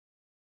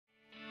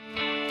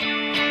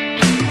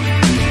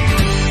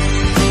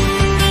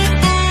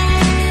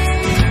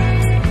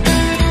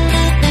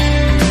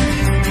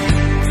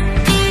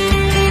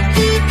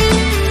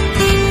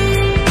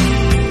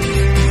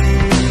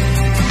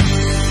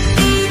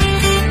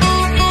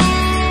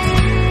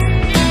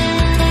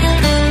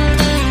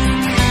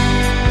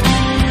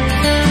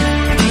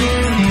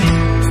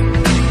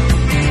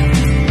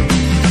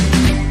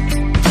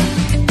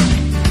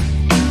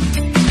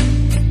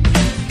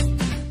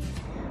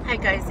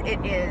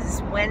it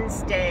is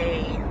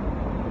Wednesday,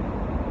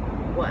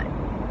 what,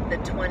 the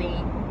 20,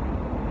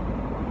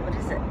 what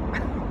is it,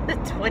 the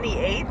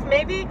 28th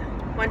maybe?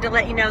 Wanted to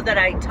let you know that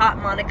I taught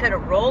Monica to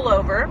roll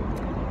over.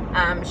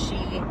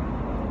 She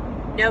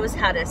knows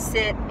how to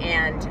sit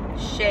and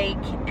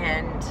shake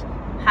and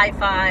high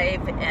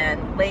five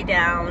and lay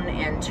down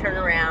and turn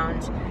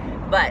around,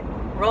 but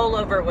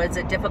rollover was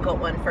a difficult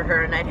one for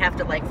her, and I'd have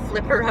to like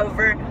flip her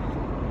over.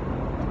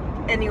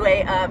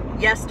 Anyway,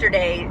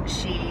 yesterday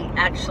she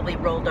actually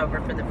rolled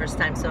over for the first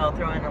time, so I'll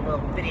throw in a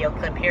little video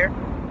clip here.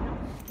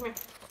 Come here.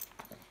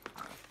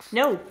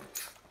 No.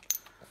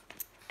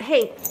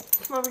 Hey,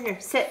 come over here,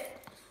 sit.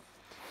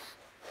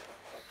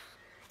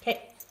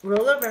 Okay,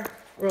 roll over,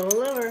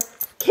 roll over.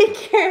 Good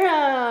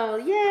girl,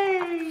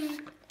 yay!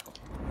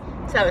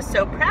 So I was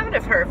so proud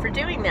of her for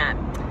doing that.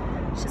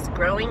 She's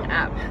growing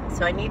up,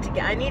 so I need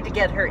to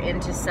get her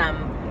into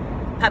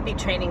some puppy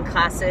training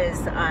classes.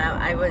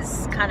 I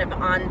was kind of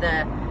on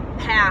the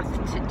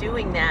path to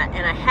doing that,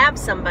 and I have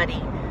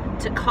somebody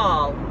to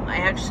call. I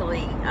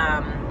actually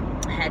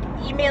had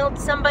emailed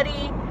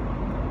somebody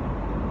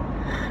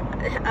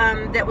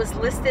that was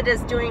listed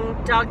as doing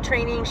dog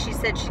training. She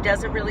said she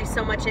doesn't really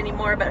so much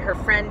anymore, but her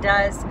friend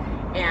does.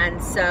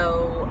 And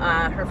so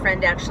her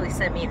friend actually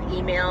sent me an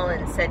email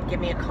and said, give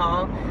me a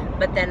call.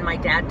 But then my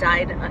dad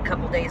died a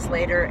couple days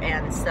later,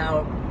 and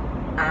so,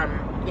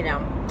 you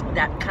know,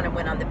 that kind of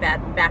went on the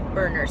back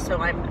burner. So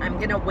I'm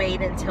going to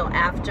wait until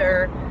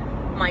after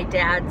my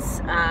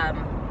dad's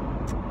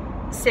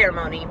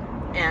ceremony,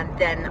 and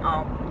then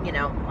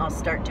I'll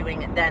start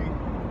doing it then.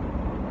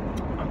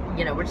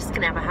 You know, we're just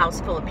going to have a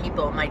house full of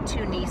people. My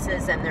two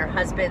nieces and their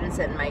husbands,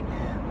 and my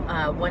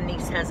one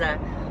niece has a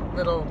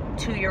little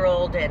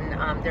 2-year-old,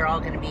 and they're all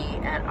going to be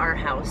at our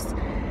house.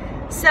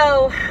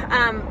 So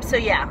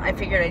yeah, I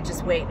figured I'd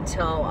just wait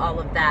until all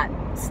of that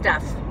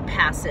stuff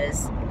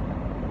passes.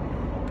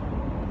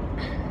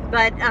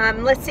 But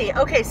let's see.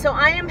 Okay, so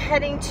I am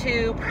heading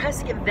to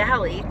Prescott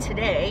Valley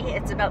today.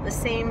 It's about the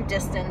same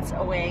distance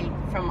away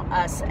from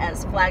us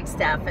as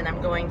Flagstaff, and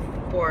I'm going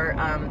for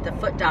the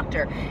foot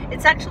doctor.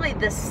 It's actually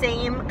the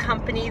same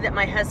company that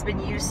my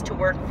husband used to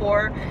work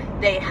for.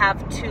 They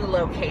have 2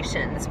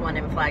 locations, one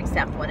in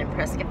Flagstaff, one in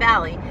Prescott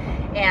Valley,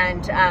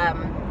 and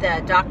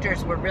the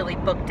doctors were really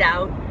booked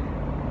out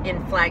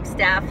in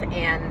Flagstaff,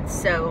 and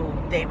so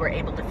they were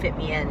able to fit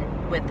me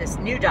in with this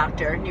new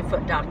doctor, new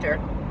foot doctor.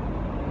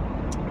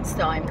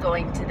 So I'm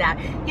going to that.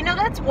 You know,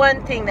 that's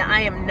one thing that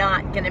I am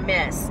not going to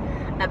miss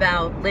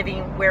about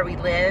living where we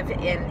live,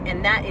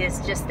 and that is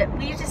just that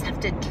we just have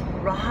to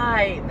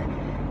drive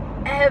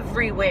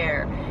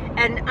everywhere.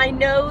 And I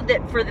know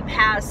that for the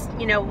past,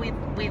 you know,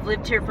 we've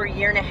lived here for 1.5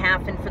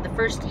 years, and for the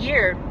first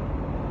year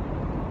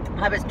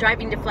I was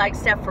driving to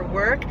Flagstaff for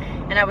work,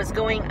 and I was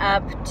going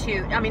up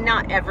to, I mean,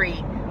 not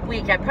every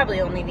week. I probably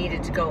only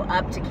needed to go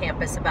up to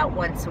campus about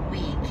once a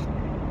week,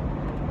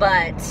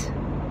 but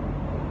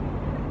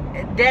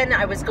then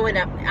I was going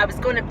up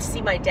to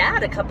see my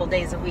dad a couple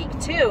days a week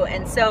too.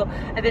 And so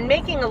I've been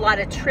making a lot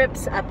of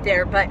trips up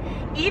there. But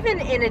even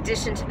in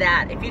addition to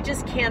that, if you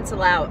just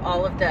cancel out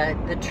all of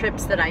the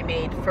trips that I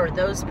made for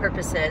those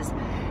purposes,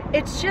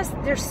 it's just,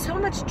 there's so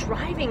much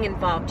driving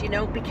involved, you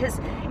know, because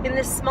in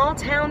this small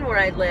town where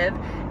I live,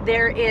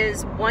 there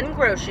is one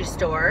grocery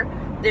store,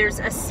 there's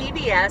a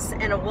CVS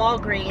and a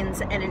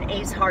Walgreens and an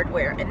Ace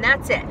Hardware, and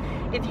that's it.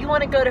 If you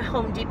want to go to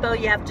Home Depot,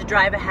 you have to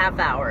drive a ½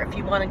 hour. If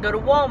you want to go to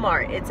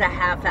Walmart, it's a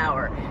 ½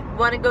 hour. If you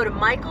want to go to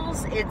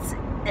Michael's, it's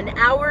an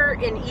hour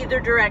in either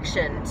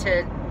direction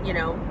to, you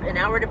know, an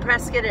hour to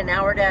Prescott, an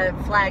hour to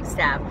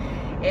Flagstaff.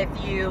 If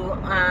you,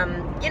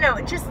 you know,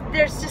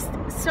 there's just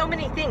so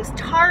many things.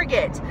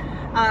 Target,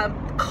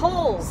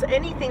 Kohl's,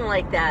 anything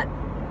like that.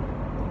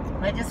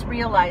 I just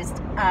realized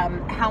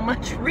how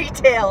much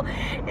retail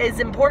is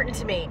important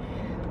to me.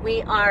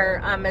 We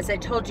are, as I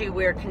told you,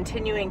 we're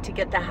continuing to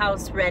get the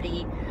house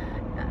ready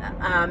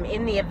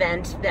in the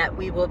event that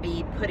we will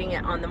be putting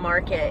it on the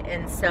market.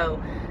 And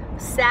so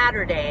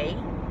Saturday,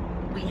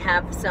 we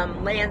have some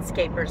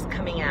landscapers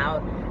coming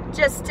out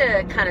just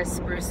to kind of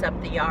spruce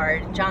up the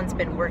yard. John's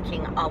been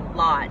working a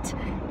lot,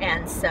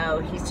 and so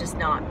he's just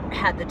not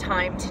had the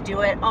time to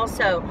do it.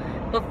 Also,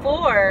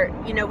 before,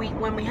 you know,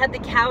 when we had the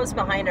cows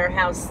behind our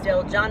house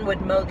still, John would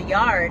mow the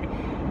yard,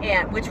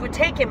 and which would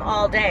take him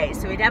all day,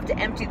 so he'd have to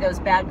empty those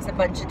bags a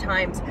bunch of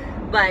times.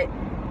 But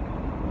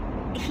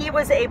he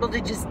was able to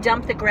just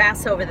dump the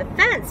grass over the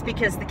fence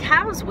because the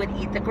cows would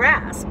eat the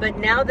grass. But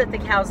now that the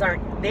cows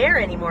aren't there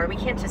anymore, we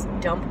can't just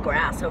dump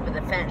grass over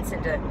the fence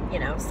into, you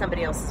know,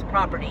 somebody else's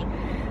property.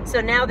 So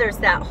now there's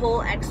that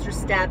whole extra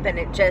step, and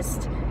it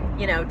just,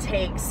 you know,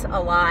 takes a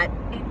lot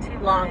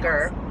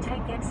longer.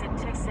 Take exit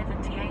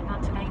 278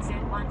 onto exit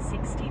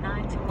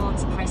 169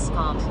 towards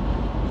Prescott.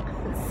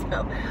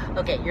 So,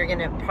 okay, you're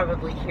gonna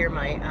probably hear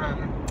my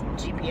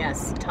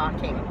GPS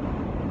talking.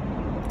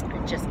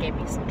 It just gave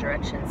me some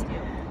directions.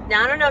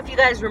 Now, I don't know if you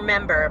guys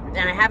remember,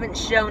 and I haven't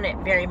shown it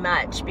very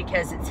much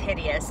because it's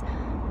hideous,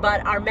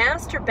 but our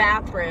master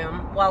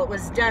bathroom, while it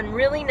was done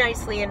really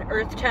nicely in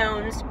earth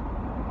tones,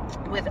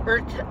 with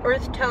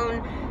earth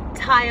tone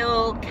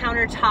tile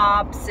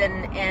countertops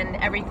and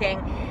everything.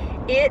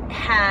 It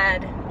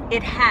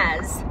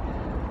has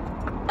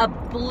a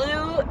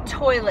blue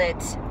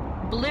toilet,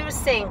 blue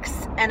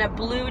sinks, and a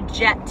blue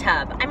jet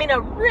tub. I mean, a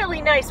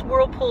really nice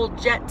Whirlpool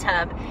jet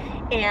tub,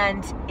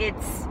 and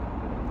it's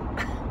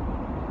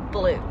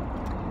blue,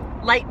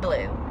 light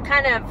blue,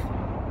 kind of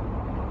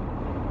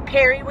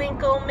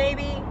periwinkle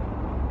maybe.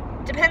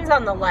 Depends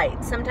on the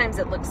light. Sometimes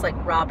it looks like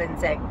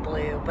robin's egg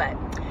blue, but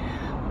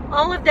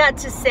all of that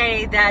to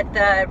say that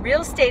the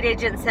real estate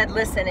agent said,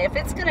 listen, if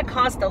it's going to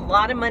cost a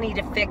lot of money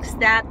to fix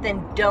that,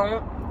 then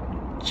don't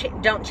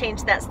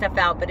change that stuff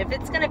out. But if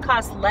it's going to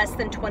cost less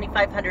than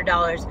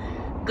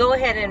 $2,500, go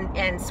ahead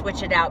and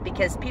switch it out,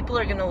 because people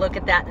are going to look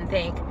at that and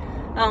think,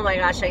 oh my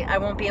gosh, I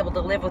won't be able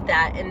to live with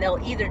that. And they'll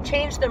either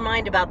change their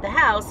mind about the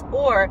house,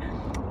 or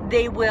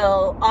they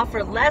will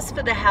offer less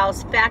for the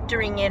house,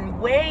 factoring in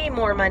way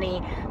more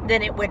money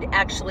than it would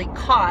actually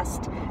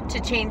cost to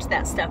change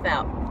that stuff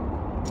out.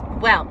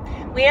 Well,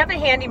 we have a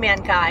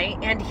handyman guy,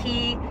 and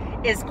he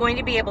is going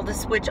to be able to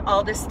switch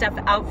all this stuff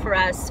out for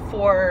us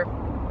for,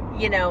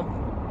 you know,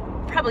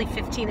 probably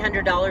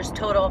 $1,500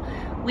 total.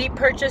 We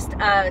purchased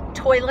a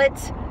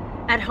toilet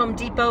at Home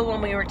Depot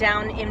when we were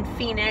down in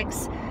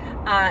Phoenix.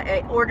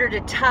 I ordered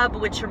a tub,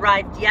 which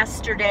arrived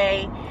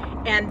yesterday,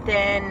 and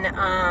then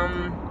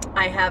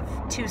I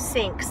have 2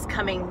 sinks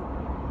coming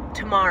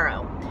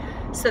tomorrow.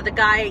 So the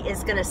guy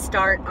is going to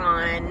start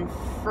on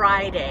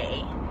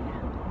Friday,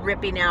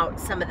 ripping out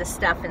some of the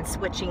stuff and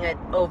switching it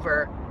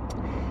over.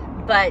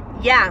 But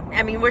yeah,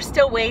 I mean, we're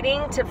still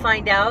waiting to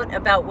find out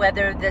about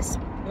whether this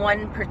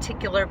one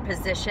particular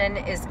position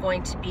is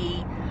going to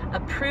be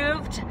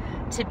approved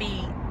to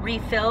be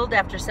refilled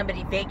after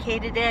somebody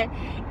vacated it.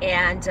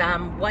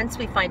 And once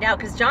we find out,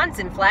 because John's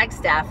in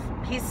Flagstaff,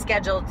 he's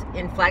scheduled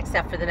in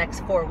Flagstaff for the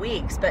next 4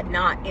 weeks, but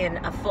not in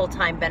a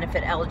full-time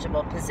benefit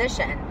eligible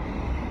position.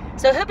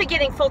 So he'll be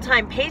getting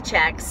full-time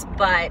paychecks,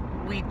 but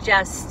we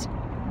just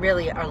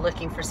really are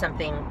looking for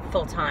something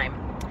full-time.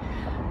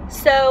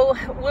 So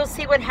we'll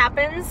see what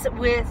happens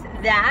with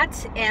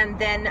that, and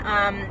then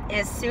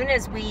as soon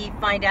as we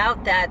find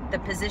out that the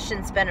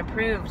position's been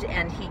approved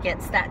and he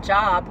gets that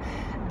job,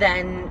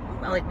 then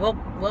like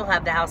we'll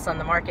have the house on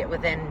the market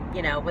within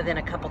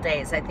a couple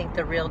days. I think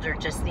the realtor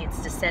just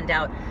needs to send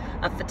out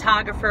a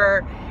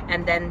photographer,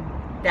 and then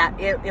that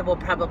it will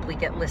probably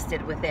get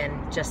listed within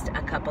just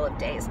a couple of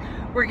days.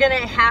 We're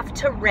gonna have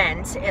to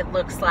rent, it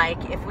looks like,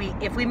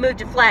 if we move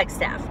to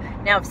Flagstaff.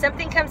 Now, if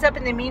something comes up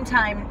in the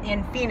meantime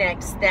in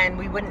Phoenix, then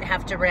we wouldn't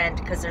have to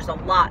rent, because there's a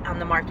lot on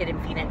the market in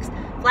Phoenix.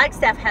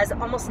 Flagstaff has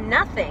almost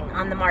nothing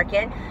on the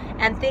market,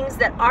 and things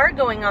that are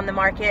going on the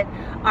market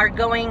are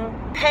going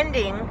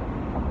pending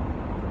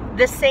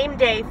the same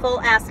day, full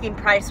asking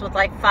price with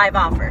like 5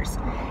 offers.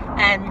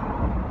 And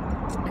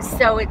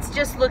so it's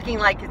just looking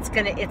like it's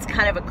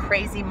kind of a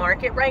crazy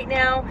market right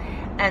now.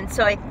 And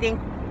so I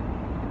think,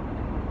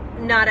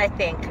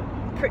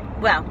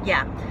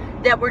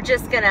 that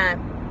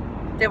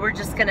we're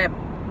just gonna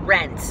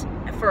rent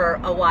for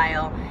a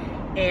while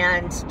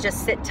and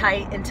just sit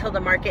tight until the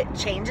market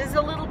changes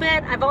a little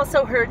bit. I've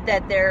also heard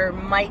that there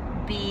might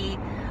be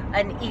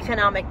an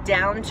economic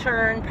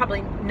downturn,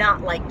 probably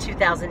not like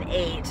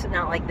 2008,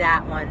 not like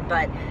that one,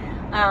 but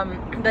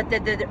that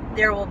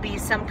there will be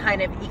some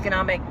kind of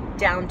economic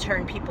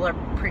downturn people are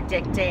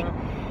predicting.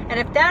 And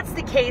if that's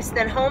the case,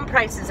 then home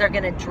prices are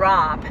going to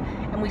drop,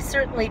 and we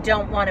certainly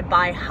don't want to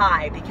buy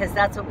high, because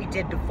that's what we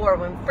did before.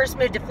 When we first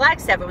moved to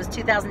Flagstaff, it was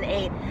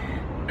 2008,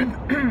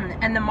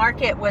 and the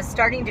market was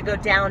starting to go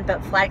down,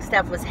 but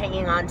Flagstaff was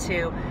hanging on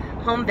to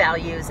home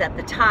values at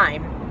the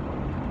time.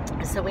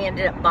 So we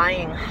ended up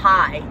buying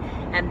high,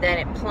 and then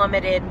it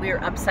plummeted. We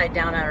were upside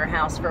down on our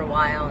house for a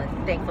while,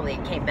 and thankfully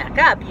it came back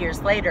up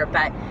years later.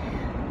 But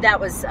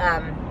that was,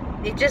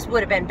 it just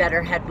would have been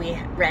better had we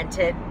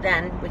rented.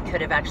 Then we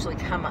could have actually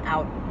come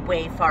out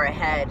way far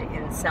ahead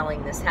in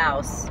selling the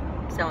house.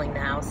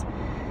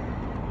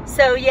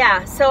 So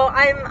yeah, so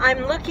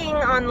I'm looking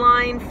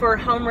online for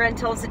home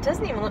rentals. It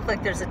doesn't even look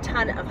like there's a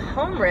ton of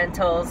home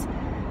rentals,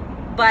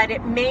 but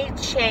it may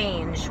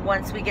change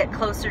once we get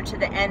closer to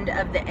the end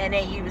of the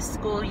NAU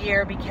school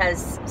year,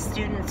 because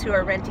students who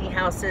are renting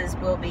houses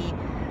will be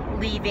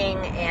leaving,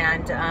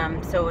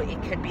 and so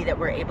it could be that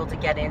we're able to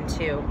get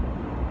into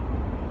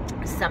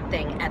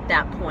something at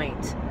that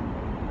point.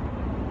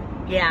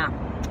 Yeah,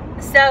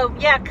 so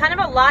yeah, kind of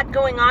a lot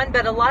going on,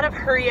 but a lot of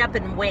hurry up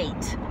and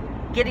wait,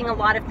 getting a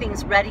lot of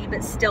things ready,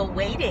 but still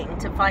waiting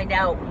to find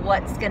out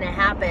what's going to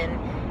happen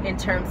in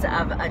terms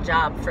of a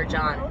job for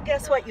John. Well,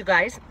 guess what, you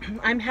guys?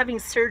 I'm having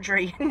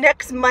surgery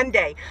next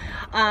Monday.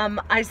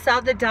 I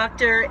saw the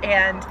doctor,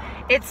 and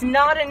it's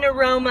not a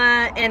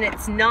neuroma, and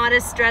it's not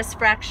a stress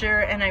fracture,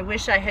 and I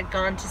wish I had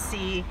gone to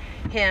see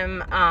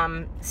him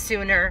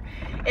sooner.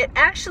 It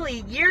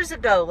actually, years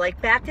ago,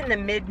 like back in the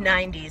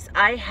mid-90s,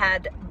 I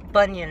had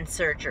bunion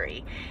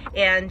surgery,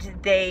 and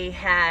they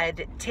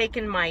had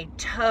taken my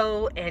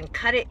toe and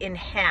cut it in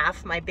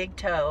half, my big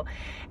toe,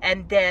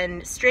 and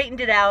then straightened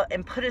it out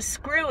and put a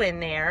screw in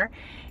there,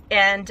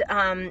 and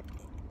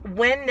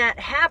when that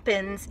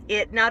happens,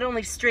 it not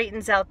only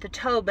straightens out the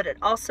toe, but it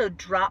also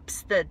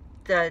drops the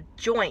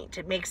joint.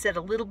 It makes it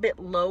a little bit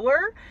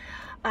lower.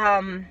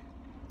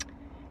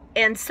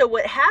 And so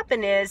what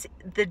happened is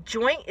the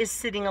joint is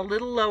sitting a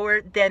little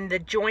lower than the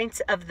joints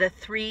of the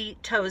 3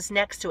 toes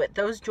next to it.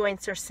 Those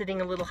joints are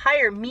sitting a little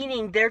higher,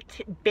 meaning they're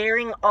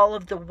bearing all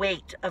of the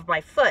weight of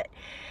my foot.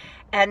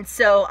 And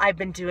so I've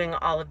been doing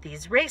all of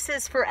these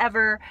races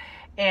forever,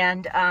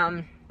 and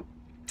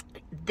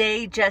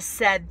they just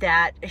said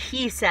that,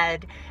 he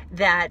said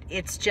that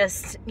it's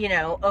just, you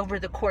know, over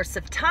the course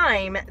of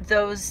time,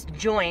 those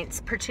joints,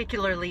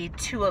 particularly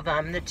 2 of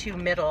them, the 2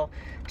 middle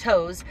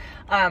toes,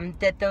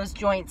 that those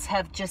joints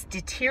have just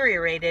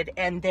deteriorated,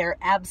 and they're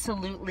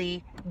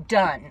absolutely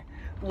done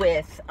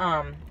with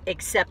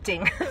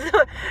accepting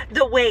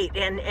the weight,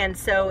 and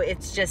so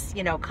it's just,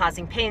 you know,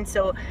 causing pain.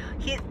 So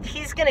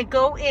he's gonna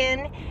go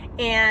in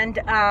and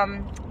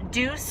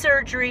do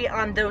surgery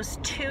on those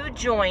 2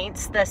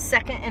 joints, the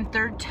 2nd and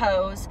 3rd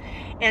toes,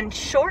 and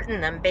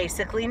shorten them,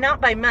 basically, not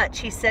by much.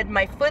 He said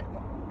my foot,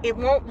 it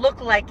won't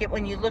look like it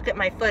when you look at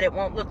my foot, it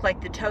won't look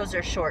like the toes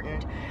are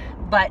shortened,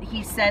 but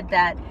he said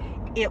that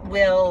it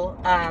will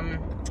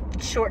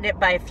shorten it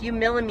by a few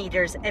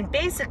millimeters and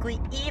basically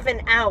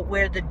even out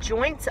where the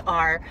joints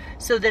are,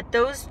 so that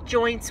those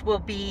joints will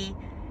be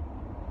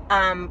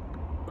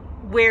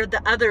where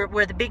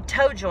the big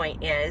toe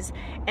joint is,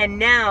 and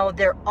now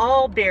they're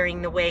all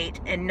bearing the weight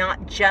and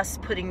not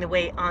just putting the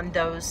weight on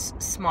those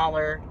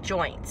smaller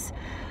joints.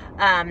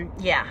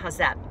 Yeah, how's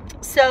that?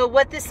 So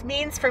what this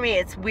means for me,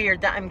 it's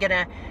weird that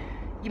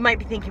you might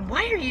be thinking,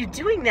 why are you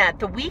doing that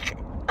the week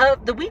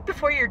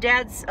before your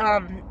dad's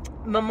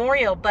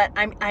memorial? But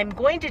I'm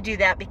going to do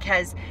that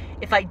because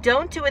if I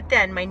don't do it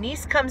then, my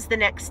niece comes the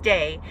next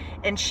day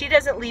and she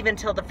doesn't leave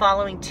until the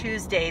following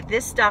Tuesday.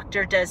 This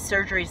doctor does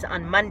surgeries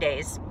on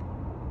Mondays,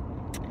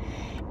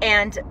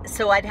 and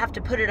so I'd have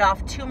to put it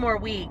off 2 more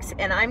weeks,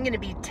 and I'm going to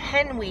be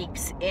 10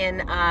 weeks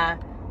in a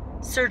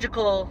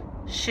surgical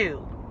shoe,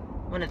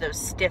 one of those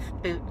stiff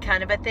boot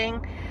kind of a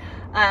thing.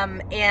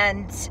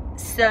 And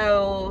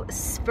so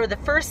for the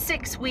first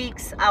 6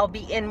 weeks, I'll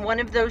be in one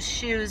of those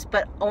shoes,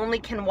 but only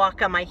can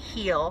walk on my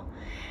heel.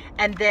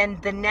 And then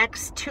the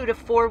next 2 to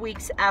 4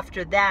 weeks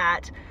after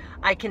that,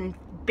 I can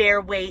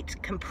bear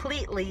weight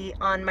completely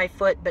on my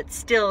foot, but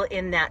still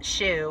in that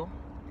shoe.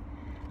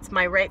 It's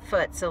my right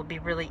foot, so it'll be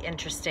really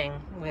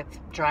interesting with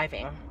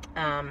driving.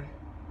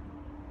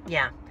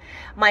 Yeah.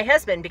 My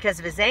husband, because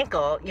of his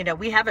ankle, you know,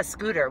 we have a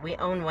scooter. We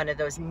own one of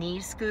those knee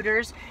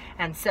scooters,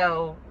 and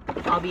so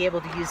I'll be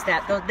able to use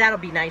that. That'll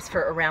be nice for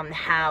around the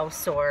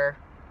house, or,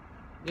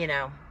 you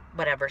know,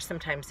 whatever.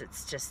 Sometimes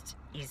it's just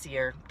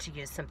easier to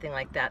use something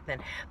like that than,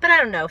 but I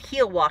don't know,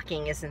 heel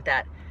walking isn't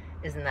that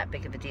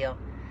big of a deal.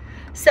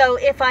 So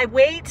if I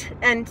wait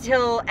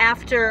until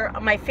after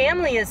my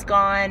family is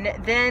gone,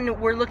 then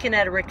we're looking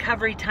at a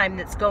recovery time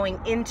that's going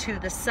into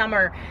the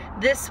summer.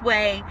 This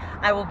way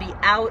I will be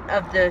out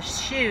of the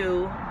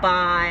shoe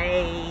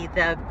by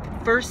the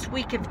first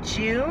week of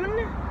June,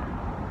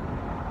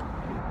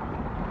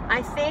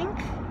 I think.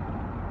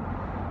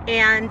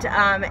 And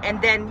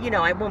then, you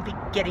know, I won't be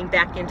getting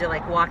back into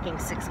like walking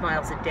 6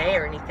 miles a day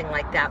or anything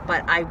like that,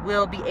 but I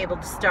will be able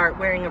to start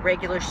wearing a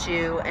regular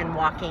shoe and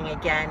walking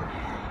again.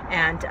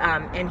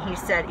 And he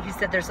said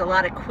there's a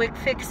lot of quick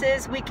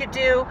fixes we could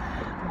do,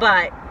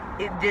 but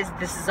this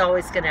is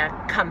always going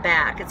to come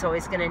back. It's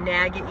always going to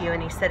nag at you.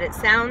 And he said it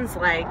sounds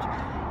like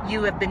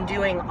you have been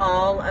doing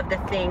almost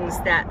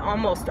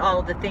all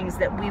of the things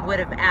that we would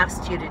have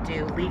asked you to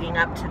do leading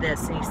up to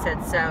this. And he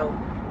said, so,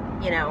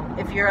 you know,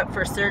 if you're up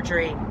for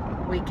surgery,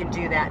 we can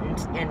do that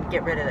and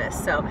get rid of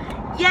this. So,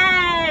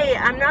 yay!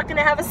 I'm not going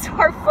to have a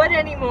sore foot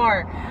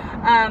anymore.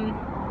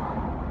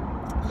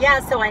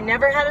 Yeah, so I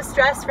never had a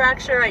stress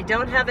fracture. I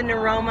don't have a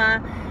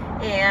neuroma,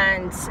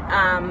 and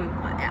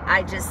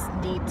I just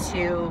need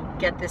to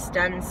get this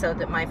done so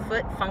that my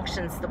foot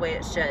functions the way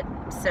it should.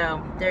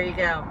 So there you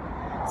go.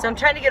 So I'm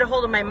trying to get a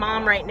hold of my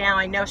mom right now.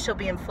 I know she'll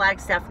be in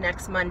Flagstaff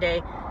next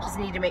Monday. Just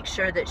need to make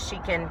sure that she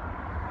can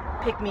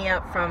pick me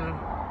up from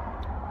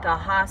the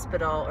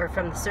hospital or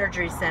from the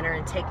surgery center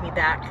and take me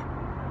back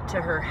to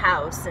her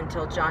house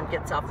until John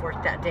gets off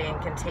work that day and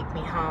can take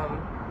me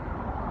home.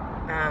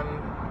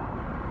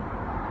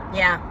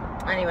 Yeah,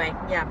 anyway,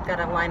 yeah, I've got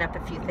to line up a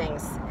few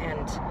things,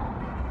 and,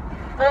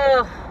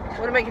 oh,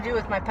 what am I going to do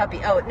with my puppy?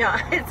 Oh, no,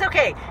 it's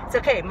okay, it's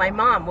okay, my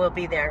mom will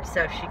be there,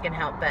 so she can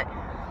help, but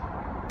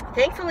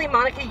thankfully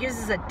Monica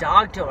uses a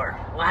dog door.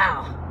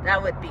 Wow,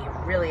 that would be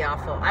really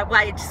awful.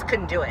 I just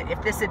couldn't do it.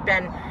 If this had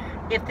been,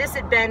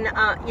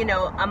 you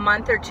know, a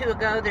month or 2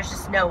 ago, there's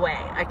just no way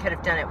I could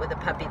have done it with a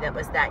puppy that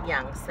was that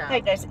young. So,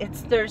 hey guys, it's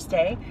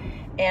Thursday,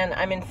 and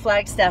I'm in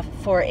Flagstaff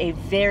for a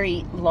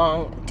very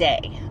long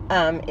day.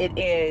 It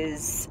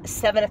is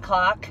 7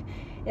 o'clock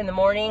in the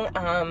morning.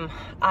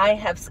 I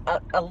have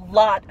a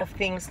lot of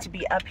things to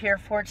be up here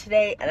for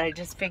today, and I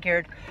just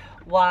figured,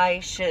 why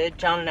should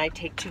John and I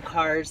take 2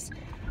 cars?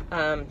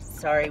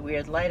 Sorry,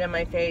 weird light on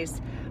my face.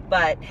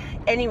 But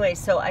anyway,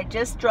 so I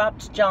just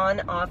dropped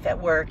John off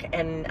at work,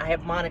 and I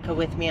have Monica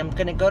with me. I'm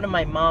gonna go to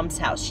my mom's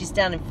house. She's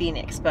down in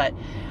Phoenix, but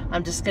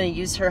I'm just gonna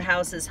use her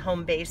house as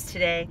home base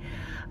today.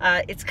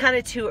 It's kind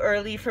of too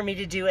early for me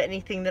to do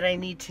anything that I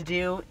need to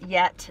do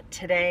yet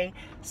today,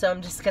 so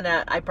I'm just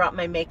gonna, I brought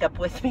my makeup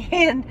with me,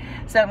 and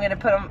so I'm gonna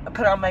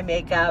put on my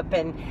makeup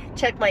and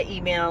check my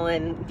email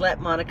and let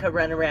Monica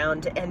run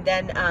around, and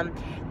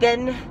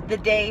then the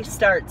day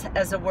starts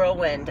as a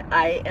whirlwind.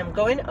 I am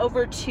going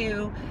over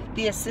to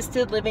the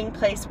assisted living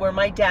place where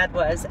my dad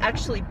was,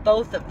 actually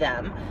both of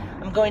them.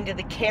 I'm going to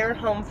the care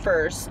home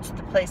first,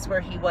 the place where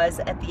he was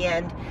at the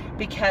end,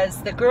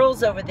 because the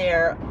girls over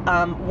there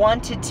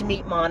wanted to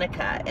meet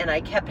Monica, and I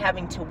kept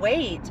having to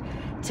wait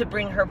to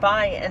bring her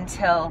by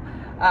until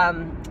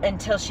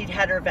she'd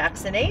had her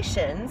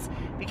vaccinations,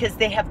 because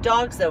they have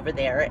dogs over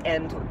there,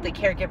 and the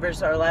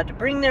caregivers are allowed to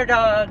bring their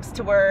dogs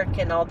to work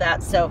and all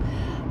that. So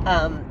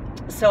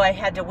I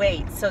had to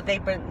wait. So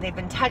they've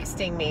been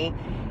texting me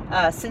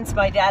since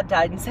my dad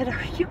died and said,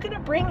 "Are you going to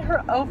bring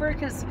her over?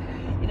 Because,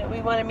 you know, we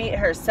want to meet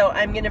her." So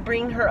I'm going to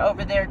bring her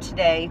over there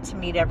today to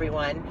meet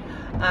everyone,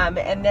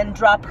 and then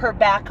drop her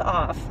back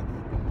off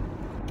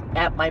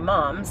at my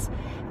mom's.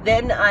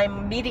 Then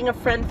I'm meeting a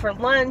friend for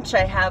lunch.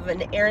 I have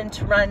an errand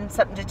to run,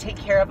 something to take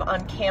care of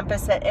on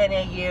campus at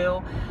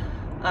NAU,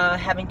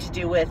 having to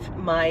do with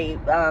my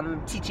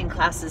teaching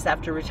classes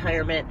after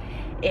retirement.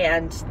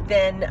 And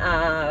then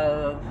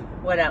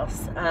what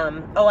else?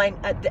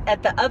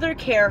 At the other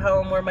care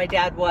home where my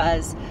dad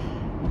was,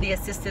 the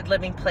assisted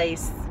living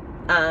place,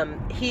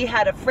 he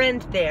had a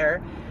friend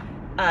there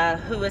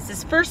who was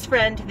his first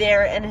friend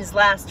there and his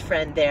last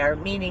friend there,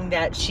 meaning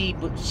that she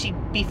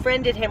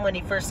befriended him when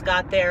he first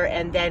got there,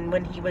 and then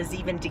when he was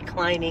even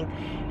declining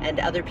and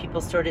other people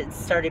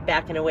started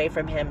backing away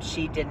from him,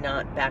 she did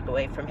not back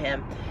away from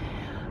him.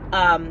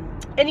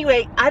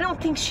 Anyway, I don't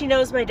think she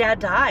knows my dad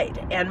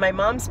died, and my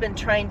mom's been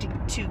trying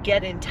to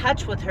get in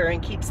touch with her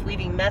and keeps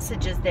leaving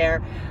messages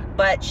there,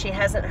 but she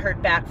hasn't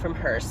heard back from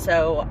her.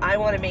 So I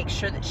want to make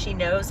sure that she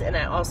knows, and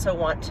I also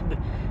want to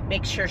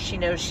make sure she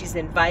knows she's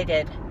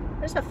invited.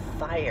 There's a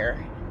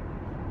fire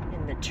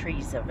in the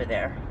trees over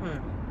there.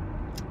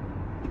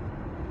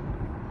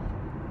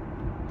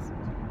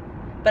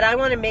 But I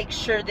want to make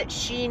sure that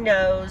she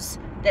knows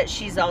that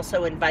she's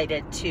also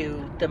invited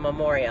to the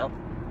memorial,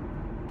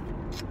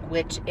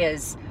 which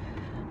is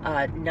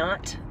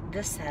not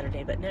this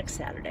Saturday, but next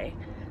Saturday.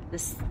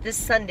 This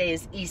Sunday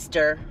is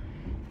Easter.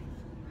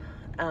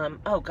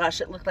 Oh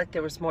gosh, it looked like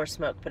there was more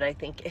smoke, but I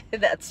think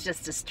that's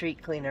just a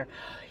street cleaner.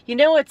 You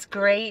know what's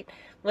great?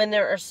 When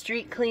there are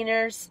street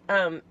cleaners,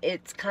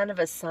 it's kind of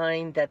a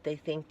sign that they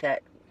think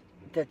that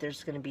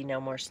there's going to be no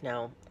more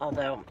snow.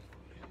 Although,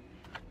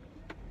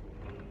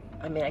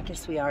 I mean, I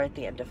guess we are at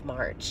the end of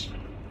March.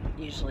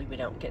 Usually we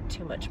don't get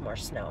too much more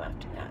snow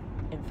after that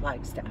in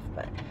Flagstaff,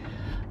 but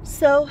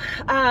so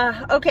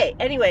okay,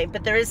 anyway,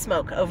 but there is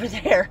smoke over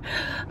there.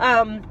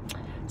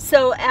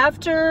 So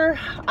after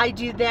I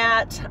do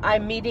that,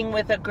 I'm meeting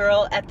with a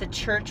girl at the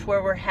church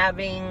where we're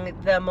having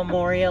the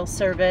memorial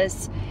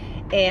service,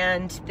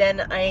 and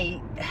then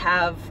I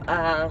have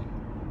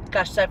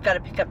gosh, I've got to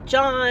pick up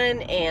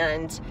John,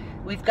 and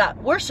we've got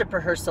worship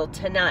rehearsal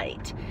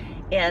tonight,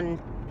 and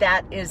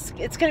that is,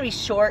 it's going to be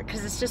short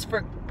because it's just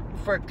for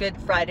Good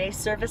Friday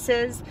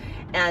services,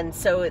 and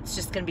so it's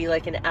just going to be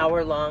like an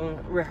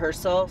hour-long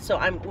rehearsal. So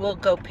we'll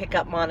go pick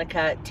up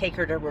Monica, take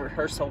her to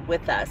rehearsal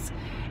with us,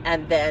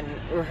 and then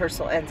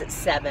rehearsal ends at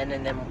 7,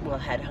 and then we'll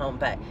head home.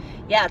 But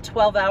yeah,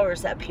 12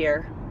 hours up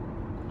here.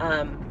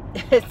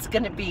 It's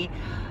going to be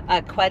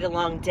quite a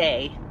long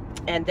day.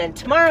 And then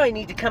tomorrow I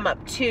need to come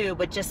up too,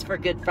 but just for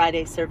Good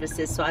Friday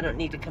services, so I don't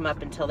need to come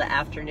up until the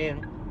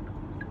afternoon.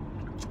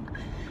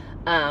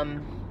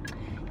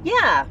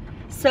 Yeah.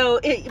 So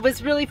it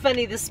was really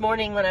funny this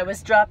morning when I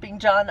was dropping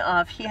John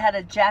off. He had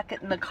a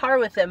jacket in the car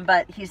with him,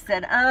 but he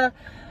said,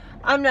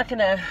 I'm not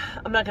gonna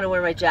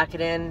wear my jacket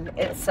in.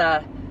 It's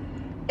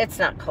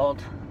not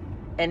cold."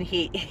 And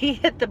he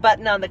hit the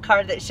button on the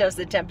car that shows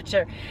the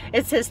temperature.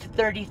 It says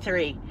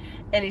 33.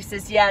 And he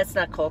says, "Yeah, it's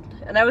not cold."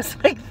 And I was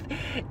like,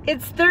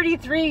 "It's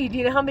 33. Do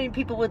you know how many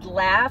people would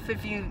laugh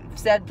if you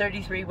said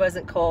 33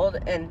 wasn't cold?"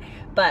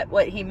 But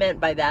what he meant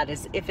by that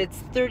is, if it's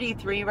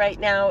 33 right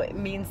now, it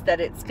means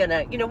that it's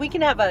gonna, you know, we can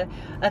have a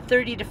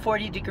 30 to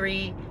 40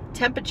 degree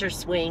temperature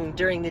swing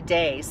during the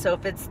day. So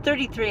if it's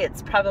 33,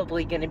 it's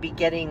probably going to be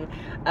getting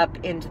up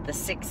into the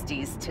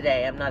 60s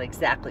today. I'm not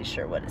exactly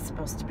sure what it's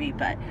supposed to be,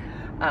 but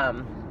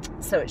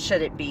so it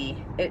shouldn't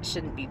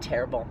be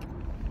terrible.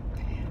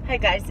 Hi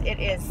guys, it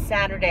is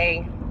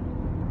Saturday,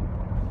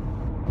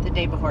 the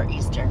day before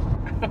Easter.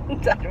 I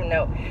don't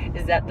know,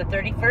 is that the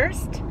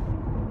 31st?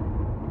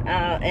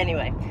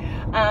 Anyway,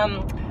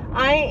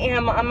 I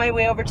am on my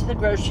way over to the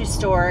grocery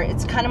store.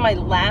 It's kind of my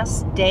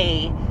last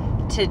day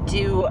to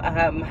do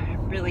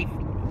really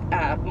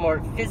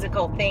more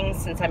physical things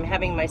since I'm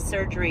having my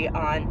surgery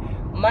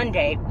on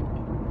Monday.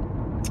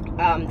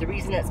 The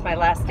reason it's my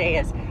last day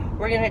is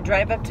we're going to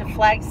drive up to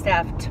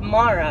Flagstaff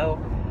tomorrow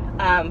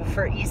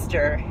for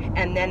Easter,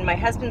 and then my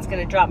husband's going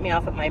to drop me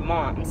off at my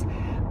mom's.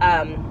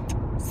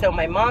 So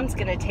my mom's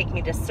gonna take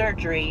me to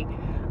surgery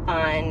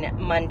on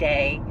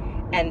Monday,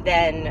 and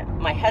then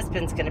my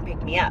husband's gonna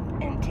pick me up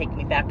and take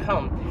me back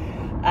home.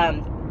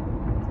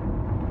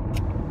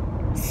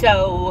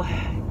 So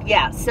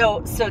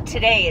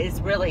today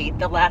is really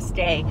the last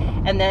day,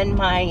 and then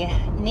my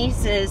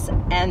nieces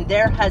and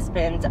their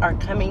husbands are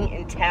coming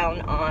in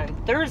town on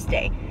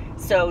Thursday.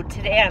 So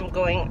today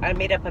I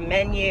made up a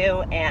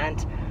menu,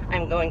 and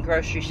I'm going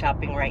grocery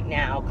shopping right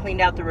now.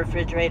 Cleaned out the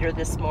refrigerator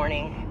this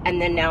morning,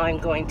 and then now I'm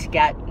going to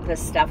get the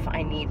stuff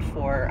I need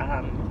for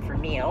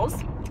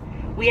meals.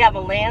 We have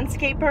a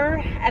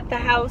landscaper at the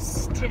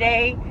house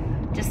today,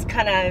 just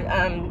kind of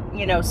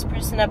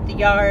sprucing up the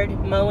yard,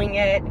 mowing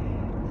it,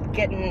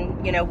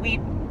 getting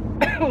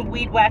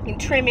weed whacking,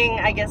 trimming,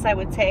 I guess I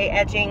would say,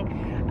 edging,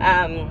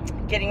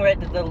 getting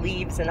rid of the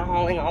leaves and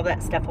hauling all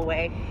that stuff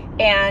away,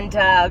 and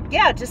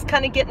just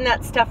kind of getting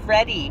that stuff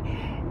ready.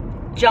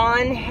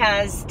 John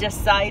has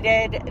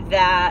decided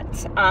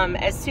that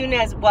as soon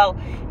as,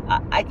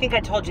 I think I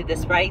told you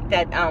this, right?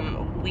 That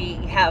we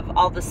have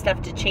all the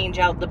stuff to change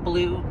out, the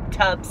blue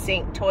tub,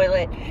 sink,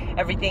 toilet,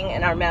 everything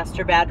in our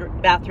master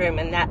bathroom,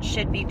 and that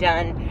should be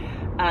done.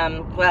 I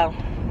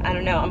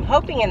don't know. I'm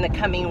hoping in the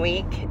coming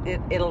week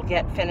it'll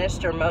get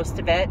finished, or most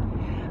of it.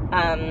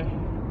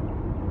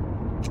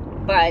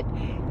 But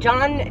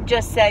John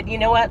just said, you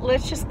know what?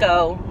 Let's just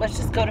go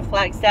to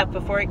Flagstaff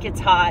before it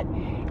gets hot.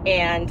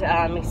 And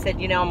he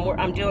said,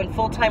 I'm doing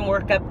full-time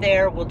work up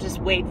there. We'll just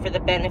wait for the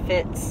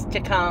benefits to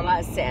come.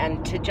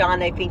 And to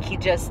John, I think he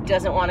just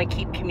doesn't want to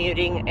keep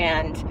commuting,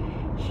 and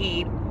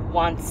he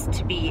wants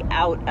to be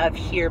out of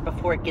here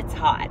before it gets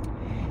hot.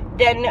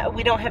 Then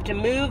we don't have to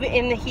move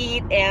in the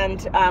heat,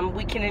 and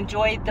we can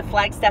enjoy the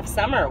Flagstaff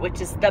summer,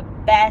 which is the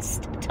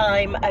best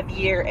time of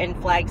year in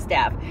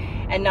Flagstaff.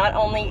 And not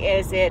only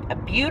is it a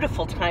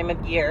beautiful time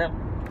of year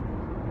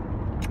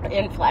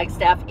in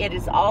Flagstaff, it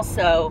is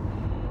also...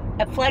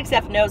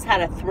 Flagstaff knows how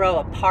to throw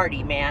a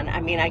party, man. I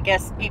mean, I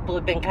guess people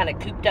have been kind of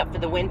cooped up for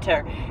the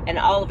winter, and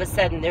all of a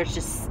sudden there's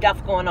just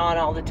stuff going on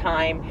all the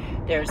time.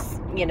 There's,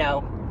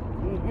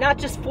 not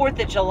just 4th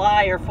of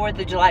July or 4th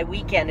of July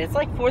weekend. It's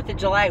like 4th of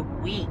July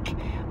week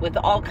with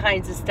all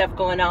kinds of stuff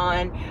going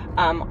on.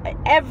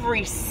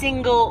 Every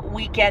single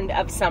weekend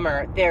of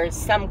summer, there's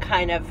some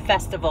kind of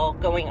festival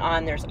going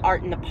on. There's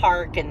art in the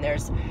park, and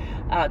there's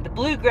the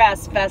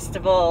Bluegrass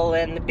Festival,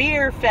 and the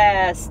Beer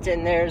Fest,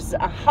 and there's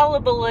a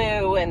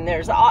Hullabaloo, and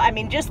there's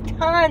just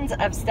tons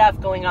of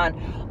stuff going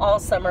on all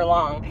summer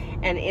long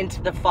and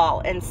into the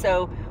fall. And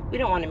so we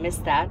don't want to miss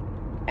that,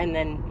 and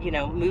then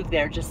move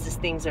there just as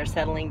things are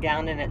settling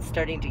down and it's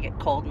starting to get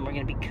cold and we're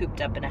going to be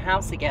cooped up in a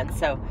house again.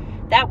 So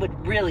that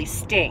would really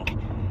stink,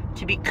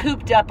 to be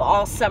cooped up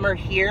all summer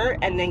here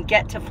and then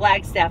get to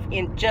Flagstaff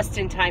just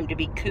in time to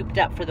be cooped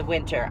up for the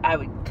winter. I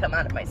would come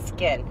out of my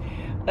skin.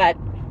 But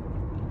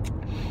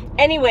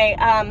anyway,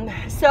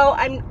 so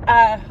I'm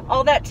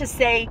all that to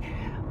say,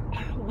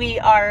 we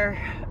are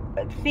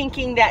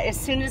thinking that as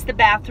soon as the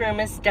bathroom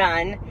is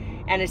done,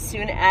 and as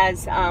soon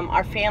as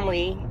our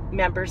family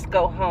members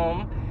go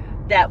home,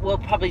 that we'll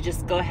probably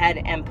just go ahead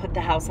and put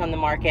the house on the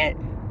market,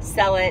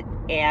 sell it,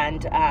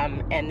 and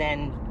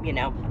then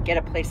get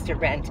a place to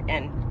rent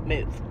and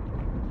move.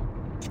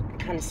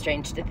 Kind of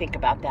strange to think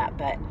about that,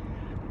 but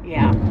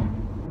yeah.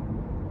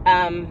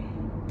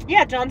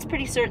 John's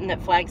pretty certain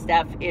that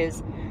Flagstaff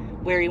is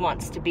where he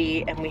wants to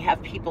be, and we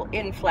have people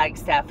in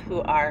Flagstaff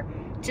who are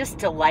just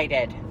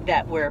delighted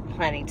that we're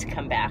planning to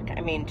come back.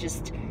 I mean,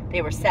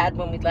 they were sad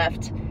when we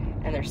left,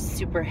 and they're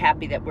super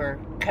happy that we're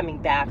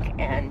coming back,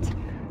 and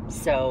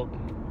so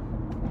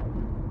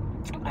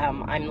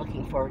I'm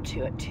looking forward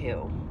to it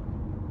too.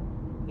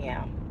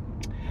 Yeah.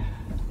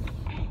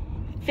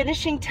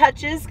 Finishing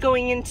touches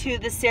going into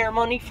the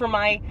ceremony for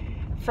my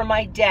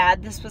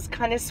dad. This was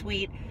kind of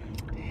sweet.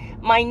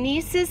 My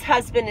niece's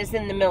husband is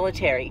in the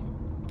military.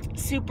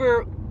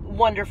 Super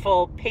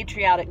wonderful,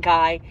 patriotic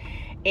guy.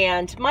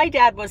 And my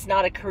dad was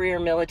not a career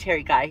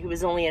military guy. He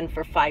was only in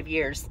for 5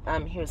 years.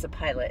 He was a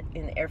pilot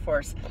in the Air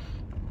Force.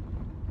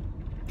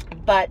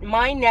 But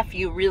my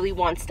nephew really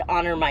wants to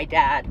honor my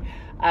dad.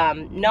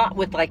 Not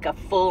with like a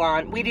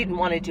full-on, we didn't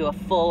want to do a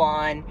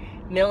full-on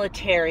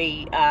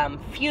military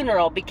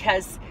funeral,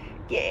 because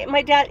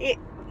my dad,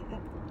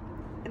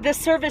 the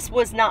service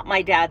was not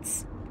my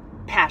dad's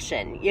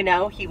passion.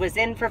 He was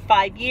in for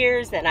 5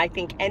 years, and I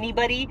think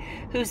anybody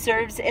who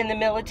serves in the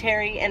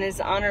military and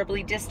is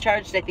honorably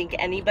discharged, I think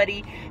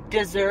anybody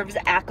deserves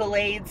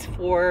accolades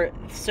for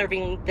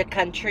serving the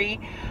country,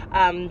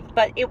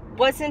 but it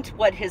wasn't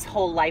what his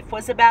whole life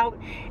was about.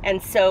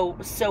 And so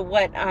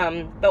what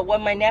but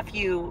when my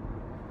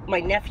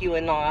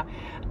nephew-in-law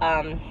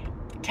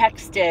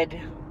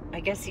texted, I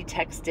guess he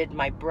texted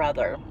my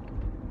brother,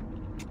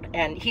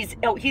 and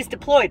he's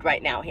deployed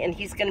right now, and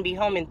he's going to be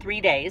home in 3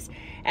 days,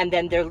 and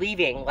then they're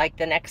leaving like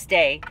the next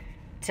day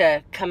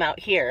to come out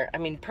here. I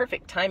mean,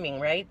 perfect timing,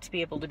 right? To be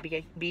able to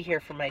be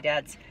here for my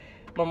dad's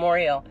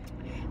memorial.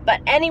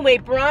 But anyway,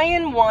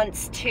 Brian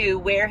wants to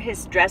wear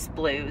his dress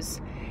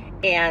blues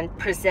and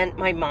present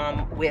my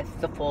mom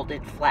with the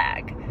folded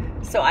flag.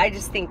 So I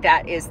just think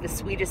that is the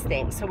sweetest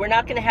thing. So we're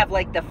not going to have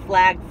like the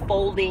flag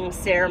folding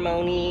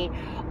ceremony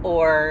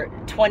or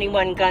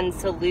 21 gun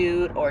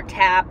salute or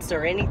taps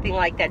or anything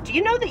like that. Do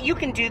you know that you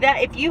can do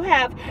that if you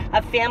have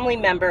a family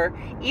member,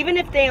 even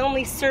if they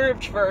only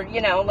served for,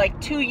 you know, like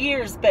 2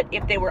 years, but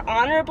if they were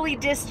honorably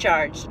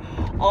discharged,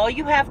 all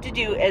you have to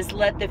do is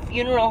let the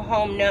funeral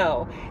home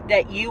know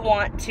that you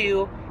want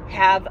to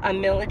have a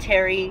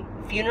military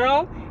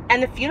funeral,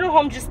 and the funeral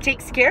home just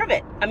takes care of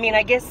it. I mean,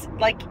 I guess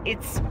like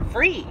it's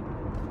free.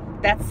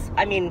 That's,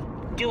 I mean,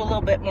 do a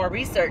little bit more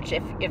research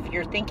if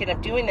you're thinking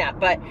of doing that.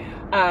 But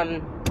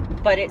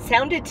it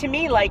sounded to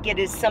me like it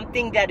is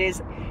something that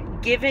is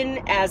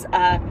given as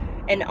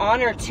an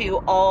honor to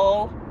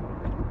all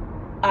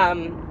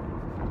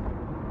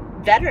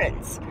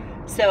veterans.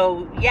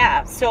 So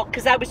yeah, so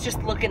because I was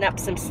just looking up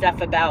some stuff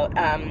about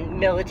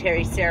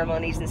military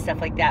ceremonies and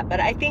stuff like that.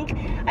 But I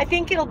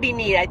think it'll be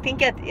neat. I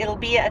think it'll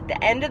be at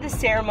the end of the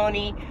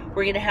ceremony.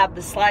 We're gonna have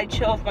the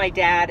slideshow of my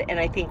dad, and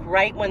I think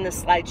right when the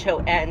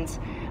slideshow ends,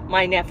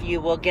 my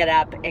nephew will get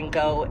up and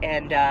go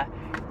and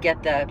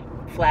get the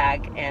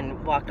flag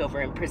and walk over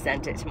and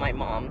present it to my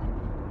mom.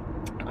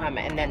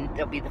 And then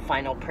there'll be the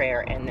final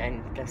prayer, and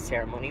then the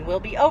ceremony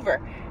will be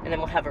over, and then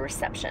we'll have a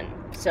reception.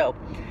 So,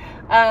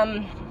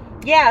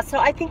 yeah, so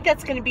I think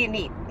that's going to be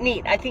neat.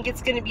 I think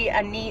it's going to be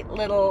a neat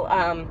little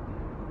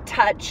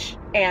touch,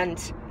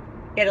 and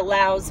it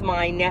allows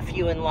my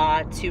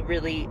nephew-in-law to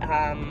really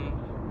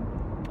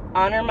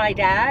honor my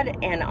dad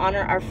and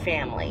honor our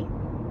family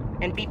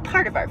and be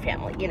part of our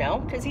family, you know,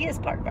 because he is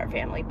part of our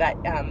family,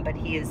 but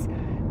he is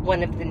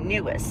one of the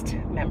newest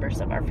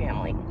members of our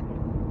family.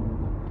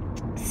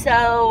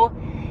 So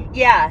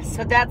yeah,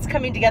 so that's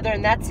coming together,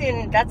 and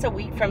that's a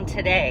week from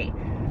today.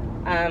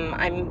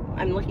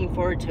 I'm looking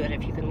forward to it,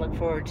 if you can look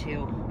forward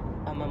to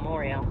a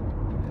memorial.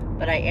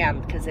 But I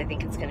am, because I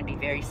think it's going to be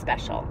very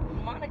special.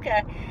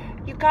 Monica,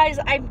 you guys,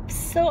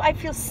 I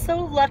feel so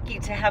lucky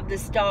to have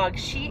this dog.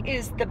 She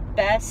is the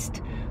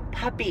best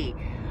puppy.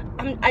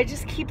 I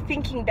just keep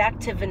thinking back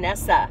to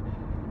Vanessa.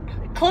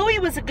 Chloe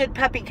was a good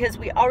puppy because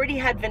we already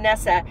had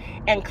Vanessa,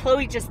 and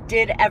Chloe just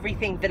did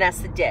everything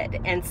Vanessa did.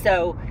 And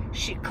so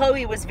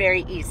Chloe was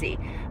very easy.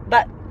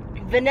 But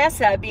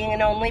Vanessa, being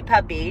an only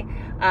puppy,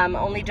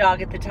 only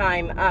dog at the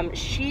time,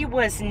 she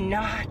was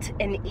not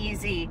an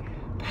easy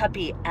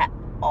puppy at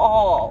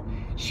all.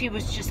 She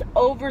was just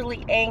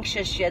overly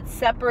anxious. She had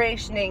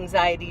separation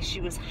anxiety.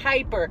 She was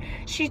hyper.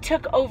 She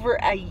took over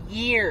a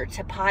year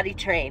to potty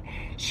train.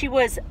 She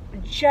was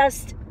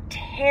just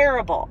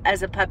terrible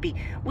as a puppy.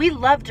 We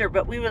loved her,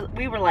 but we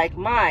were like,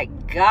 my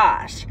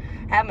gosh,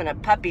 having a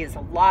puppy is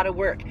a lot of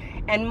work.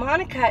 And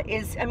Monica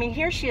is, I mean,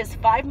 here she is,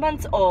 5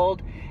 months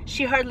old.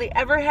 She hardly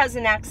ever has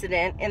an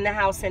accident in the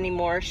house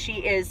anymore.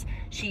 She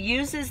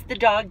uses the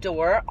dog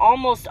door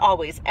almost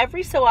always.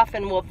 Every so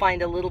often we'll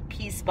find a little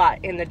pee spot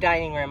in the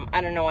dining room. I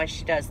don't know why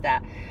she does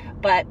that.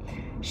 But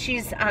she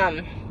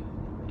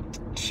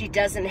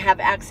doesn't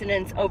have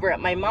accidents over at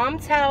my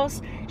mom's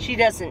house. She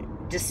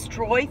doesn't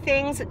destroy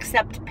things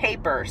except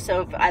paper.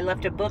 So if I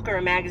left a book or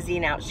a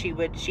magazine out, she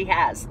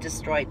has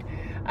destroyed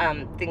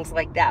things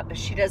like that. But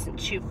she doesn't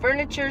chew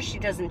furniture. She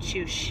doesn't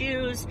chew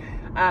shoes.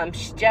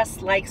 She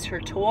just likes her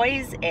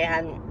toys,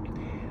 and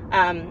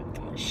I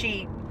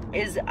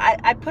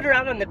put her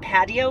out on the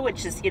patio,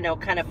 which is, you know,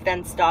 kind of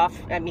fenced off,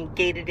 I mean,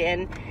 gated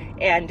in,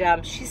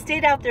 and she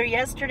stayed out there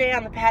yesterday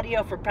on the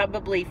patio for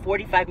probably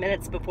 45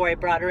 minutes before I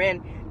brought her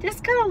in,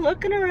 just kind of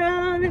looking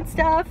around and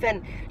stuff,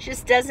 and she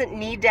just doesn't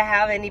need to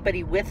have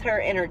anybody with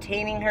her,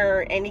 entertaining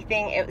her or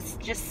anything. It was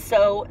just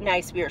so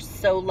nice. We are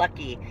so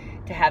lucky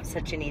to have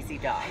such an easy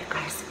dog. Hey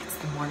guys, it's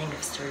the morning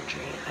of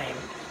surgery. I'm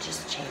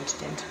just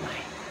changed into my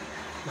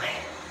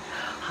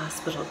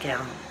hospital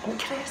gown. And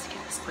can I ask you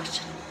this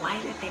question? Why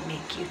did they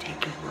make you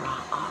take your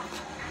bra off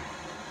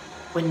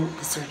when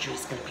the surgery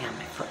is going to be on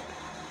my foot?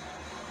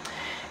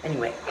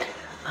 Anyway,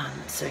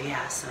 so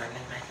yeah, so I'm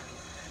in my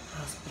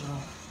hospital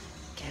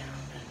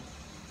gown and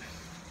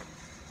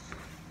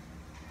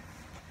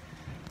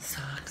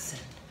socks,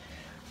 and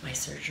my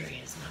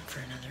surgery is not for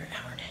another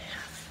hour and a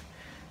half,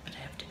 but I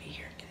have to be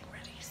here getting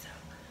ready. So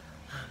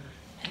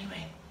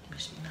anyway,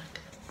 wish me luck.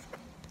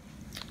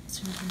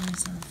 Surgery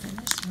is all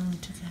finished. It only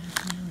took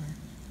half an hour,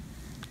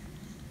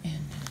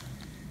 and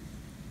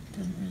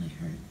doesn't really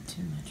hurt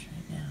too much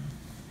right now.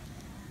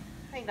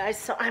 Hey guys,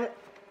 so I'm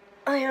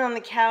laying on the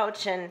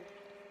couch, and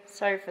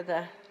sorry for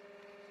the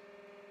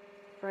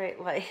bright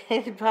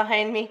light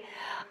behind me.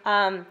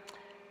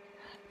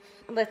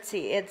 Let's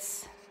see,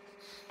 it's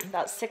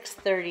about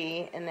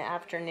 6:30 in the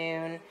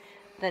afternoon.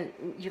 Then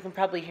you can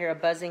probably hear a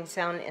buzzing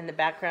sound in the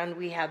background.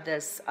 We have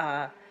this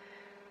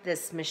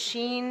this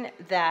machine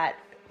that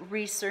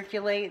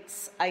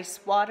recirculates ice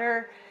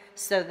water,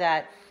 so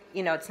that,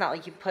 you know, it's not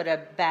like you put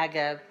a bag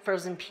of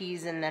frozen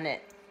peas and then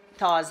it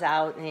thaws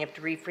out and you have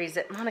to refreeze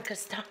it. Monica,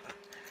 stop.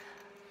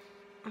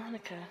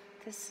 Monica,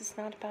 this is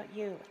not about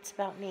you. It's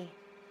about me.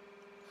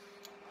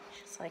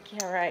 She's like,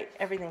 yeah, right.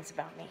 Everything's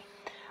about me.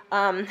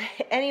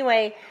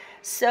 Anyway,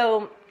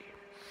 so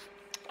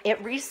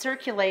it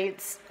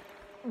recirculates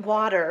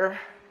water,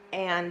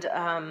 and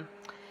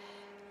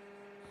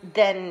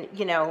then,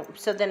 you know,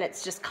 so then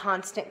it's just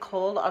constant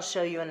cold. I'll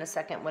show you in a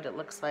second what it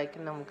looks like,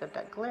 and then we'll get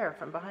that glare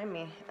from behind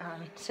me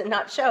to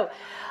not show.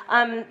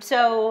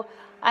 So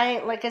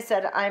like I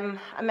said, I'm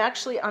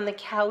actually on the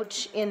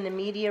couch in the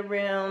media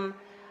room.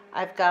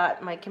 I've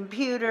got my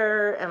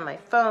computer and my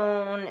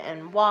phone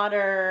and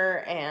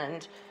water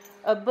and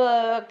a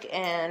book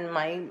and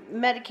my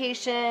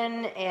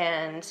medication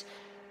and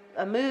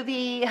a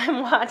movie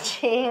I'm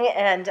watching,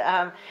 and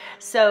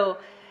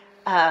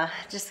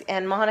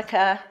and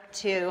Monica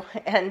too,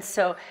 and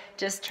so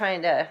just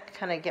trying to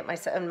kind of get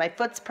myself, and my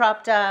foot's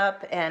propped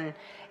up, and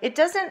it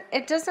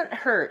doesn't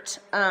hurt.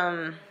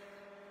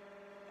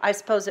 I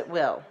suppose it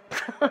will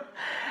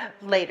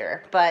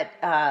later, but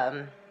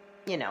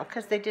you know,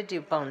 because they did do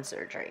bone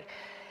surgery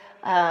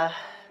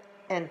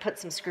and put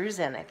some screws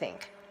in, I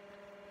think,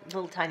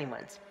 little tiny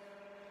ones.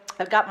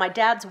 I've got my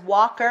dad's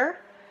walker.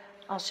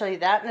 I'll show you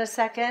that in a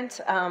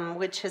second,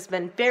 which has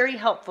been very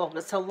helpful.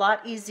 It's a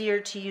lot easier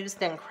to use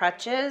than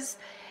crutches,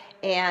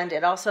 and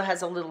it also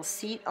has a little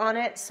seat on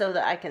it so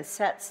that I can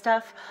set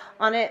stuff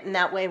on it, and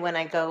that way when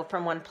I go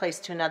from one place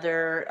to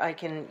another, I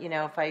can, you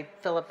know, if I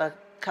fill up a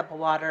cup of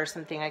water or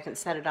something, I can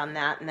set it on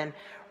that and then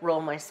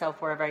roll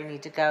myself wherever I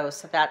need to go.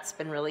 So that's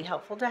been really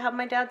helpful to have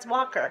my dad's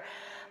walker.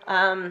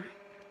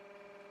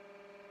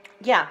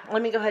 Yeah,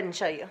 let me go ahead and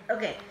show you.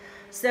 Okay.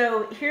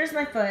 So here's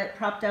my foot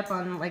propped up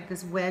on like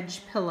this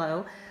wedge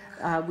pillow.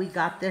 We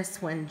got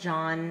this when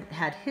John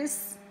had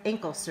his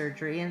ankle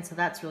surgery, and so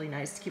that's really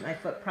nice to keep my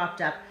foot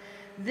propped up.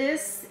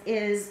 This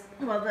is,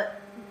 well,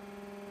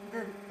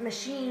 the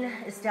machine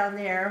is down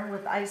there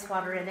with ice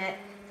water in it.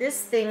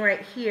 This thing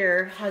right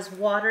here has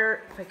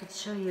water, if I could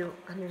show you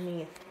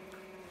underneath.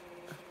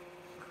 I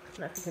don't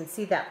know if you can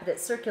see that, but it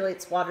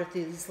circulates water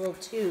through these little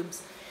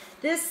tubes.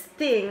 This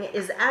thing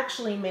is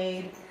actually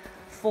made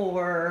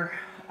for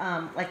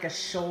like a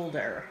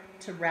shoulder,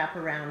 to wrap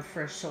around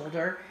for a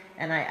shoulder,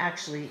 and I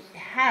actually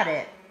had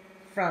it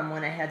from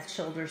when I had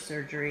shoulder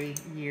surgery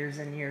years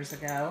and years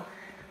ago.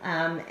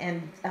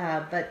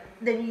 But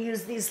then you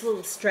use these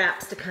little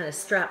straps to kind of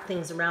strap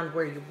things around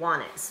where you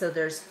want it, so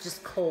there's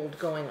just cold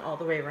going all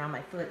the way around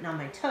my foot and on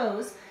my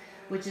toes,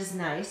 which is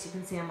nice. You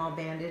can see I'm all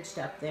bandaged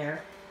up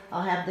there.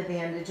 I'll have the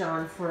bandage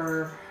on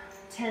for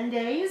 10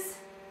 days.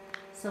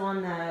 So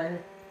on the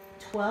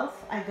 12th,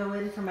 I go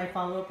in for my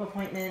follow-up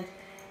appointment,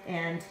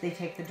 and they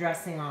take the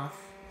dressing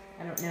off.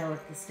 I don't know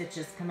if the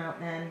stitches come out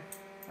then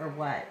or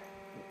what.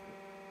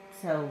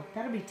 So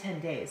that'll be 10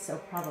 days, so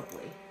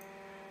probably.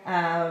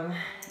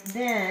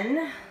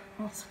 Then,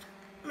 I'll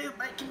move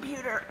my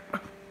computer.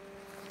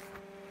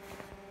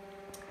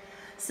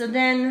 So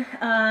then,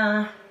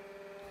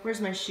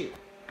 where's my shoe?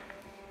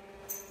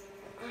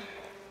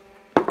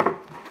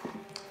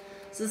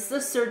 So this is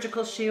the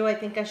surgical shoe. I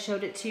think I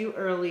showed it to you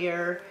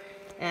earlier.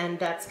 And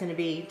that's going to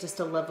be just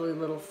a lovely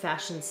little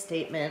fashion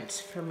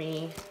statement for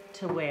me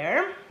to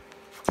wear.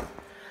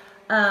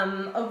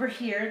 Over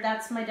here,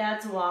 that's my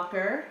dad's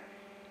walker.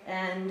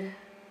 And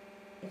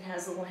it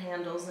has little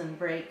handles and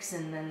brakes,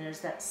 and then there's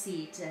that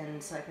seat,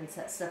 and so I can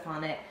set stuff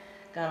on it.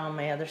 Got all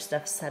my other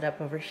stuff set up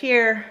over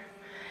here.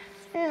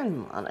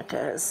 And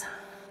Monica's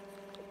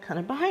kind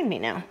of behind me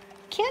now.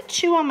 Can't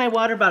chew on my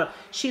water bottle.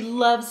 She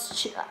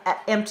loves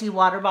empty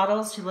water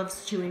bottles. She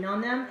loves chewing on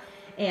them.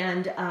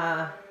 And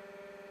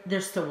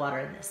there's still water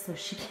in this, so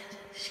she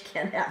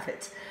can't have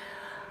it.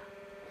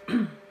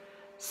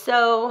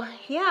 So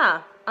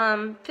yeah,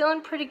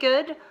 feeling pretty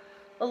good.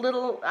 A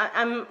little,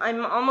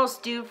 I'm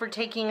almost due for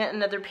taking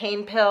another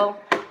pain pill,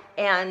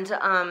 and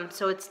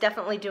so it's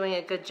definitely doing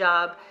a good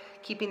job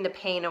keeping the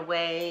pain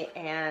away.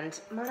 And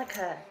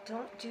Monica,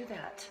 don't do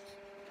that.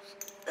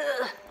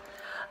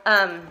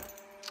 Ugh.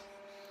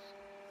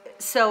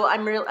 So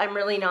I'm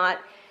really not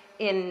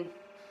in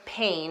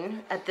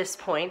pain at this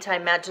point. I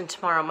imagine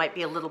tomorrow might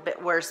be a little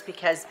bit worse,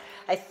 because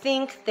I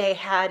think they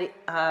had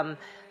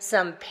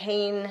some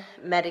pain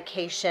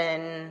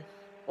medication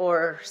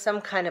or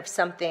some kind of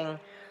something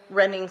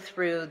running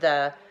through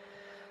the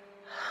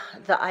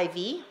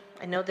IV.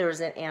 I know there was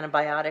an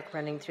antibiotic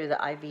running through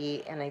the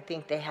IV, and I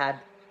think they had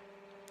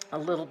a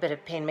little bit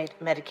of pain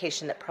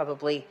medication that's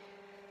probably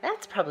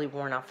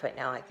worn off right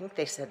now. I think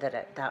they said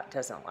that that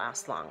doesn't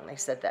last long. They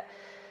said that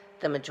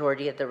the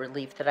majority of the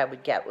relief that I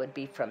would get would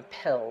be from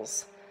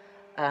pills.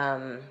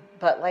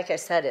 But like I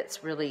said,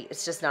 it's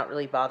just not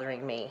really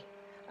bothering me.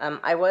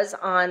 I was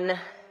on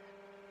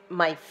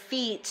my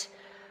feet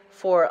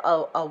for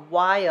a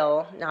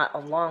while, not a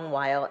long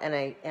while, and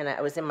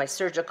I was in my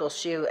surgical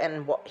shoe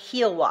and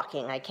heel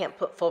walking. I can't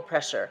put full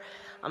pressure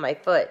on my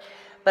foot.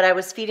 But I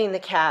was feeding the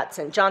cats,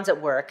 and John's at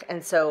work,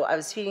 and so I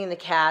was feeding the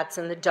cats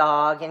and the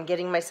dog and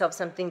getting myself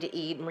something to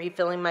eat and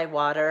refilling my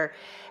water.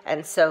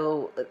 And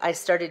so I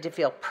started to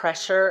feel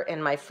pressure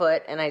in my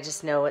foot, and I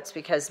just know it's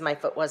because my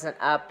foot wasn't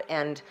up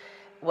and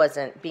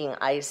wasn't being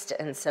iced,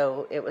 and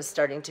so it was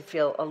starting to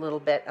feel a little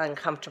bit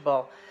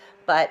uncomfortable.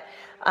 But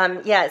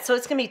yeah, so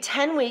it's going to be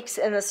 10 weeks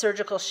in the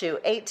surgical shoe,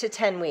 8 to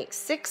 10 weeks,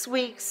 6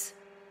 weeks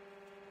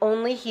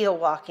only heel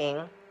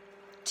walking,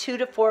 2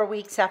 to 4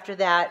 weeks after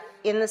that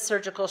in the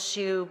surgical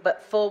shoe,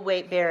 but full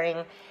weight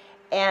bearing.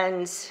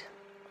 And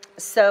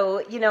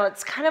so, you know,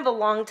 it's kind of a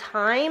long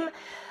time,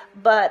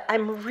 but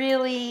I'm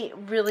really,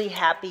 really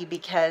happy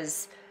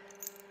because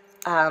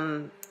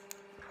I'm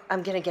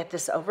going to get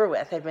this over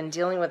with. I've been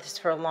dealing with this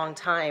for a long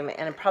time,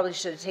 and I probably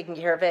should have taken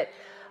care of it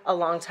a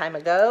long time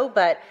ago,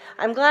 but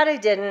I'm glad I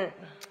didn't.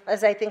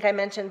 As I think I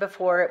mentioned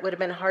before, it would have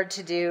been hard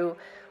to do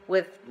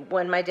with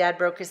when my dad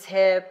broke his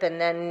hip, and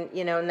then,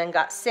 you know, and then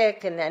got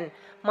sick, and then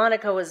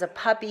Monica was a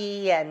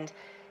puppy, and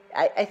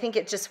I think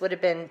it just would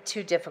have been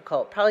too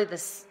difficult. Probably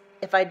this,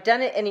 if I'd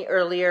done it any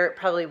earlier, it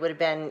probably would have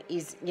been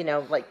easy, you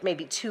know, like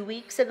maybe 2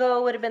 weeks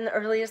ago would have been the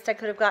earliest I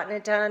could have gotten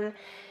it done.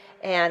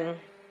 And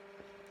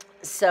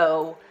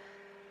so,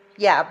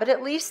 yeah, but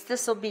at least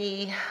this will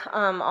be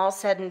all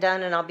said and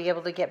done, and I'll be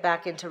able to get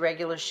back into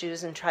regular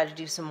shoes and try to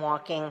do some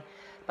walking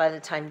by the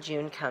time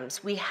June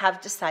comes. We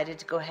have decided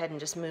to go ahead and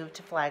just move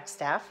to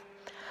Flagstaff.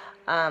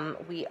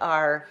 We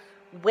are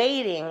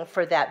waiting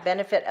for that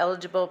benefit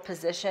eligible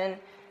position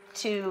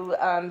to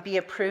be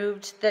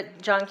approved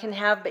that John can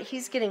have, but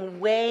he's getting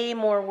way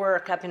more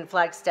work up in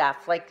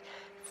Flagstaff, like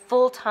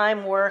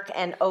full-time work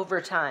and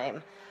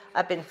overtime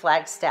up in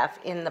Flagstaff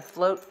in the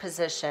float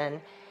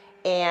position.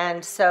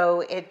 And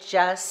so it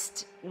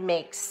just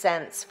makes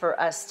sense for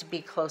us to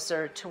be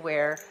closer to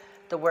where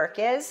the work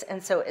is.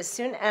 And so as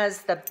soon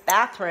as the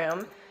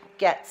bathroom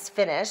gets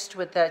finished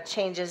with the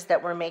changes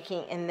that we're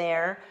making in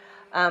there,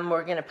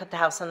 we're going to put the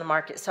house on the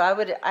market. So I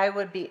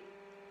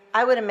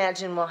would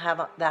imagine we'll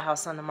have the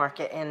house on the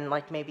market in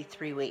like maybe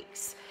 3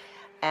 weeks,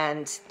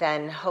 and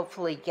then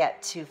hopefully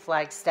get to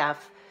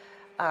Flagstaff,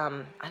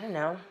 I don't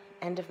know,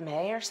 end of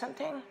May or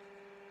something.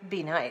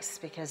 Be nice,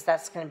 because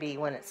that's going to be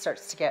when it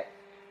starts to get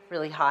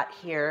really hot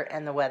here,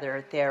 and the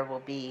weather there will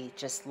be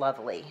just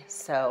lovely.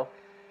 So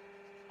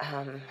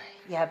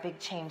yeah, big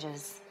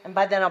changes. And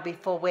by then I'll be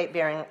full weight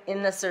bearing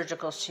in the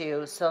surgical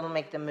shoe, so it'll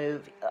make the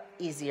move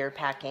easier,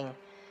 packing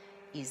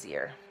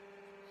easier.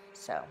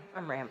 So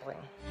I'm rambling.